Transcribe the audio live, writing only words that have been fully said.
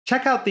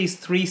Check out these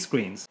three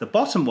screens. The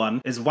bottom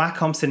one is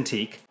Wacom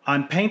Cintiq.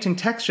 I'm painting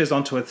textures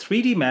onto a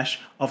 3D mesh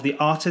of the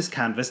artist's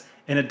canvas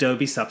in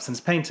Adobe Substance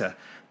Painter.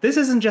 This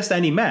isn't just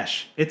any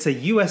mesh, it's a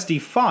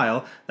USD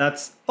file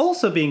that's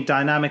also being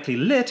dynamically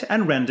lit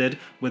and rendered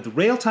with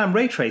real-time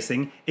ray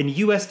tracing in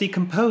USD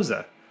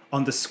Composer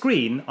on the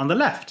screen on the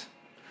left.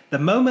 The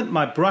moment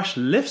my brush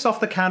lifts off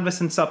the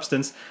canvas in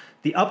Substance,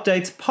 the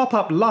updates pop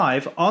up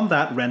live on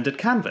that rendered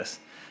canvas.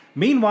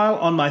 Meanwhile,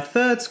 on my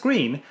third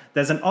screen,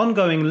 there's an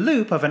ongoing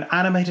loop of an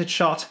animated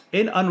shot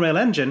in Unreal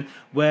Engine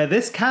where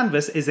this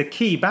canvas is a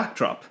key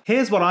backdrop.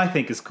 Here's what I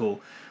think is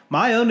cool.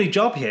 My only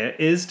job here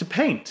is to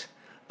paint.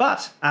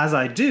 But as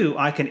I do,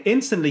 I can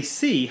instantly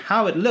see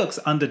how it looks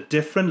under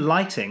different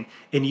lighting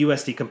in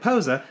USD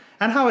Composer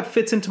and how it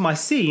fits into my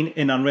scene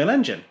in Unreal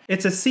Engine.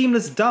 It's a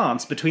seamless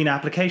dance between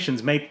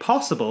applications made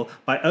possible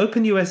by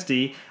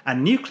OpenUSD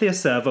and Nuclear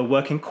Server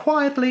working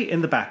quietly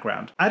in the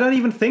background. I don't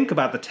even think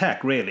about the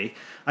tech, really.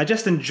 I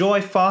just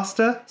enjoy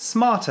faster,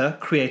 smarter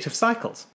creative cycles.